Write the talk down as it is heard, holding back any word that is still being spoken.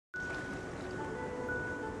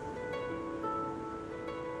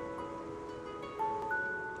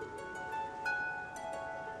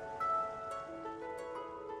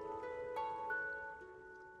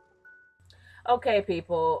Okay,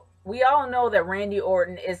 people, we all know that Randy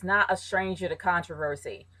Orton is not a stranger to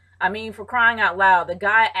controversy. I mean, for crying out loud, the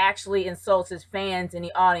guy actually insults his fans in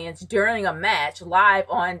the audience during a match live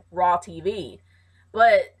on Raw TV.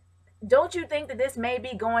 But don't you think that this may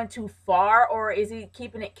be going too far, or is he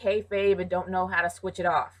keeping it kayfabe and don't know how to switch it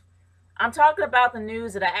off? I'm talking about the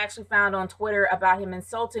news that I actually found on Twitter about him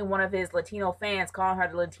insulting one of his Latino fans, calling her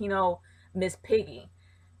the Latino Miss Piggy,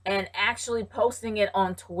 and actually posting it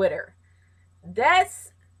on Twitter.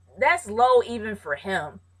 That's low even for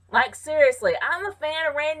him. Like, seriously, I'm a fan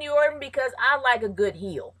of Randy Orton because I like a good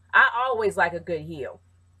heel. I always like a good heel.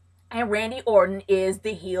 And Randy Orton is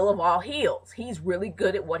the heel of all heels. He's really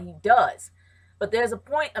good at what he does. But there's a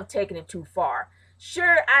point of taking it too far.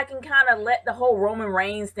 Sure, I can kind of let the whole Roman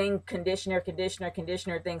Reigns thing, conditioner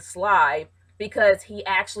thing slide because he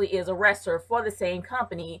actually is a wrestler for the same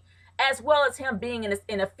company, as well as him being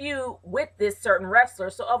in a feud with this certain wrestler.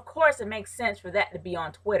 So, of course, it makes sense for that to be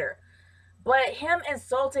on Twitter. But him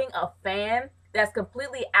insulting a fan that's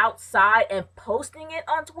completely outside and posting it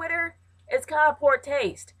on Twitter, it's kind of poor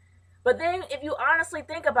taste. But then, if you honestly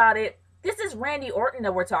think about it, this is Randy Orton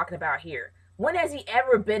that we're talking about here. When has he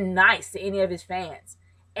ever been nice to any of his fans?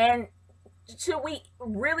 And should we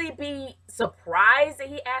really be surprised that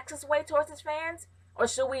he acts this way towards his fans? Or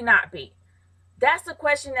should we not be? That's the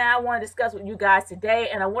question that I want to discuss with you guys today,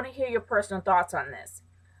 and I want to hear your personal thoughts on this.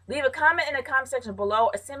 Leave a comment in the comment section below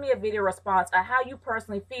or send me a video response on how you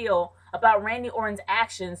personally feel about Randy Orton's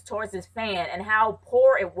actions towards his fan and how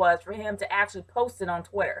poor it was for him to actually post it on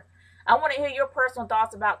Twitter. I want to hear your personal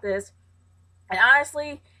thoughts about this. And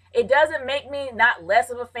honestly, it doesn't make me not less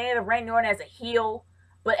of a fan of Randy Orton as a heel,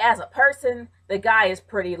 but as a person, the guy is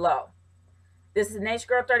pretty low. This is Nature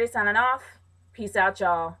Girl 30 signing off. Peace out,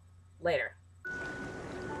 y'all. Later.